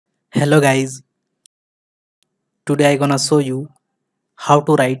Hello guys, today I gonna show you how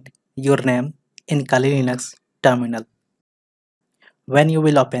to write your name in Kali Linux terminal. When you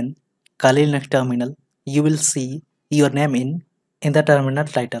will open Kali Linux terminal, you will see your name in the terminal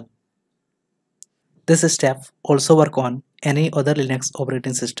title. This step also work on any other Linux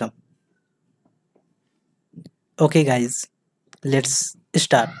operating system. Okay guys, let's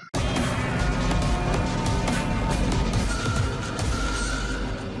start.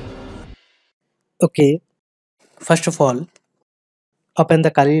 Okay, first of all, open the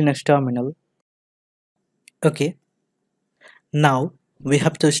Kali Linux terminal. Okay, now we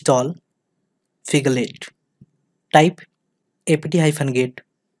have to install Figure8. Type apt-get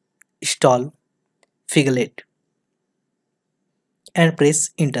install Figure8 and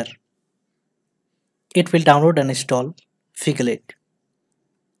press enter. It will download and install Figure8.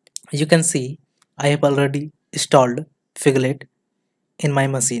 You can see I have already installed Figure8 in my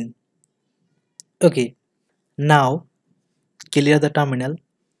machine. Okay, now clear the terminal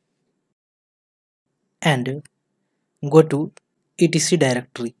and go to etc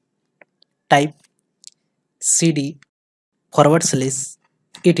directory. Type cd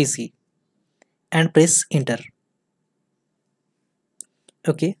 /etc and press enter.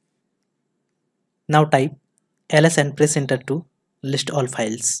 Okay, now type ls and press enter to list all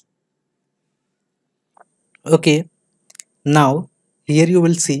files. Okay, now here you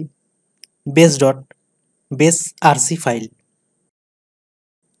will see base.basrc file.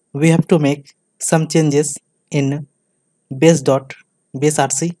 We have to make some changes in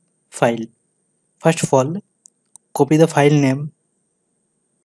base.basrc file. First of all, copy the file name.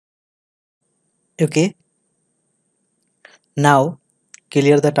 Okay, now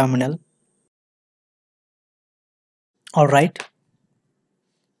clear the terminal. Alright,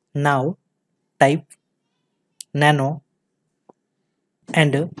 now type nano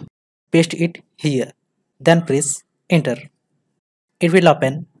and paste it here. Then press enter. It will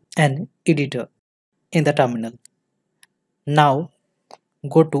open an editor in the terminal. Now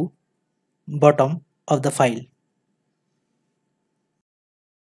go to bottom of the file.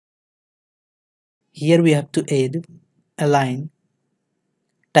 Here we have to add a line.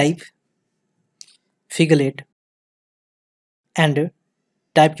 Type Figure8 and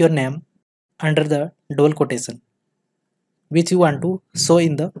type your name under the double quotation which you want to show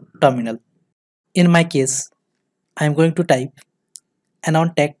in the terminal. In my case, I am going to type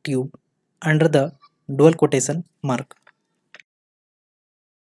anon tech tube under the double quotation mark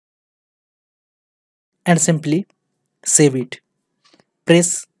and simply save it.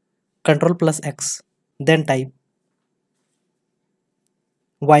 Press Ctrl+X, then type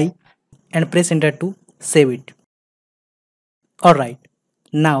Y and press enter to save it. Alright,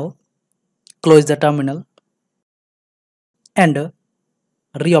 now close the terminal and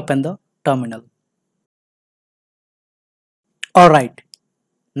reopen the terminal. Alright,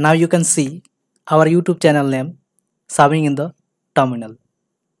 now you can see our YouTube channel name showing in the terminal.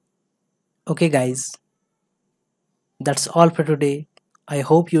 Okay guys, that's all for today. I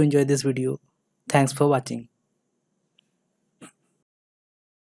hope you enjoyed this video. Thanks for watching.